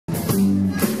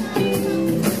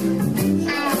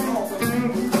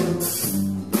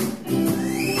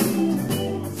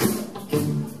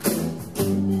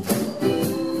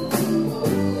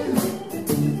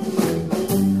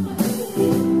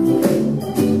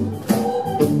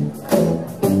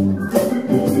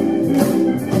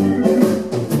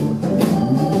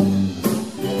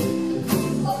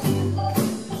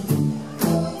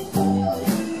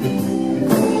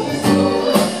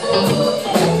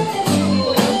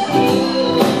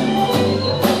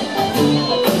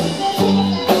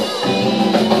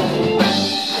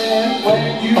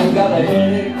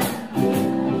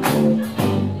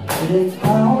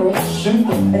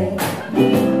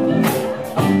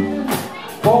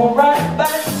Going right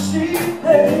back to sleep,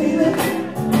 baby,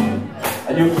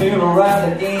 and you feel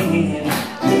right again.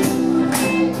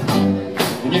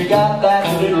 When you got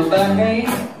that little backache,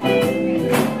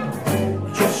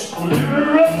 just a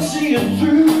little rough to see it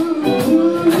through.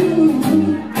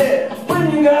 Yeah, when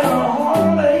you got a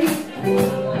heartache,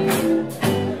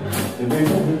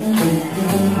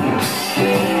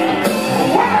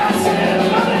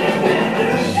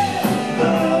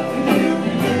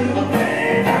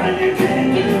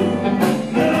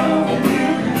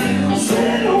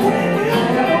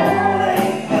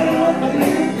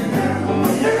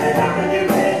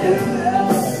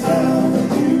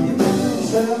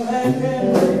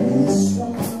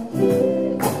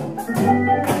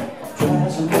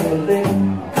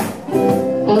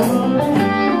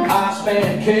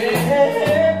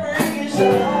 every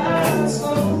side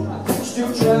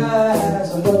still tries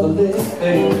another lick.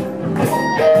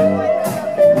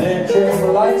 Their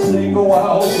chamber lights, they go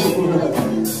out.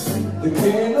 The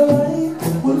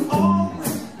candlelight will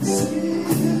always see you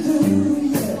through.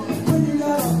 Yeah, when you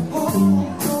got a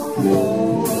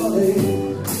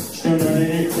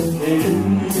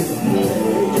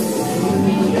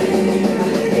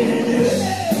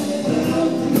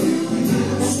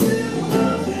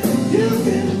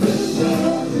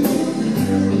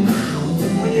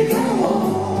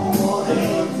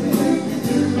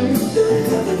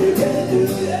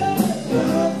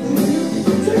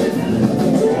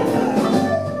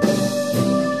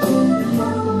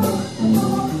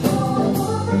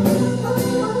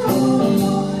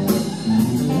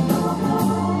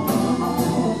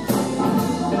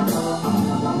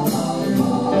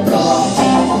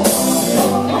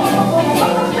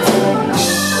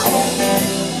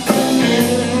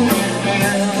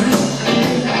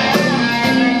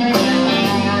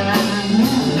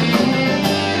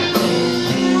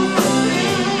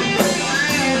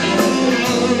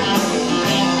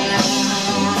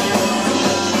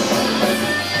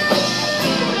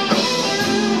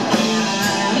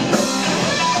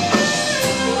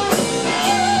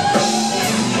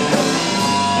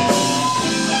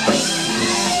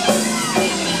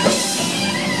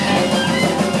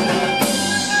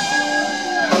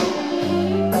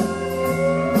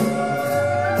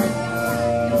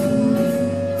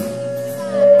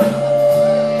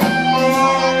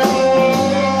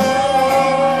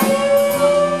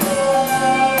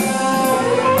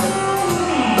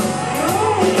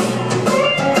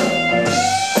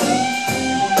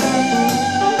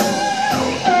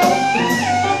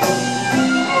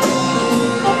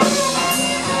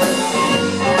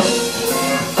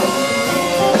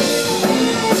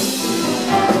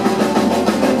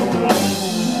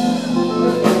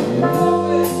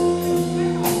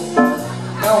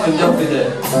don't be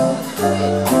there.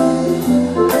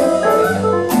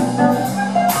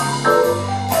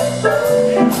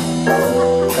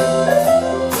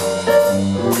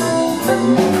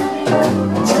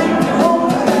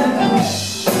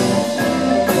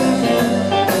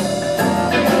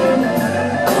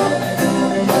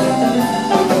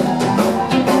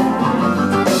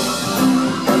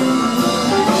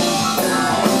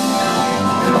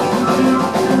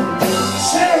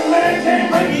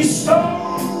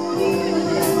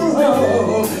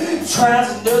 Tries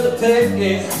to do the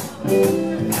picking.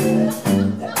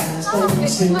 The eyes don't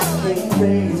see, can't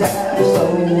raise eyes, so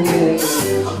yeah.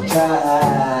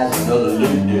 Tries another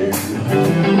lick.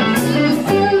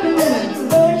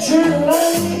 Electric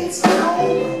lights on,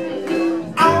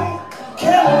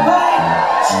 candlelight,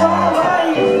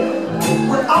 starlight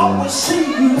will always see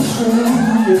you through.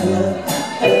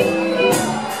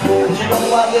 You know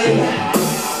what, baby?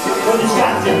 What it's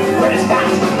got to, what it's got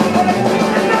to.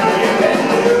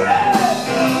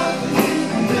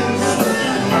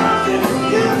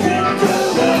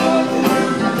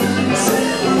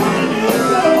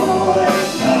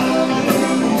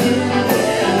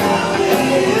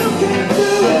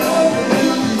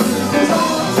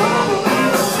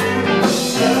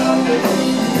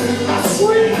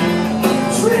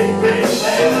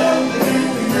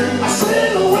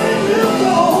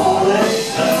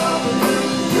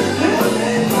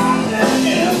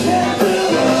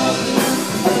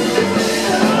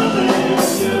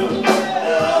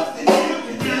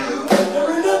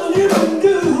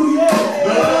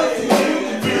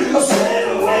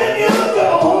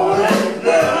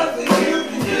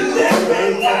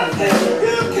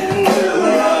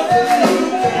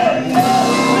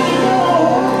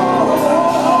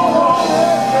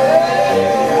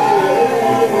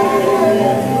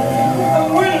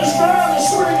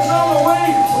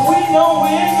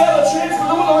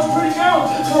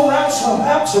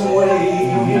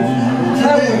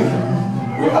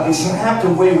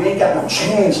 back away. We ain't got no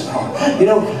chance, pal. You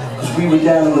know, because we were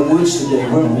down in the woods today,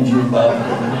 weren't we, Jim Bob?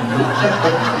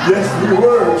 Yes, we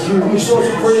were. We saw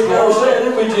some pretty girls there,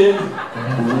 didn't we, Jim?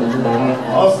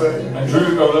 Awesome. And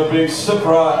Drew got a big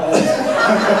surprise.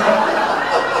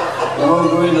 I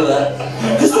won't go into that.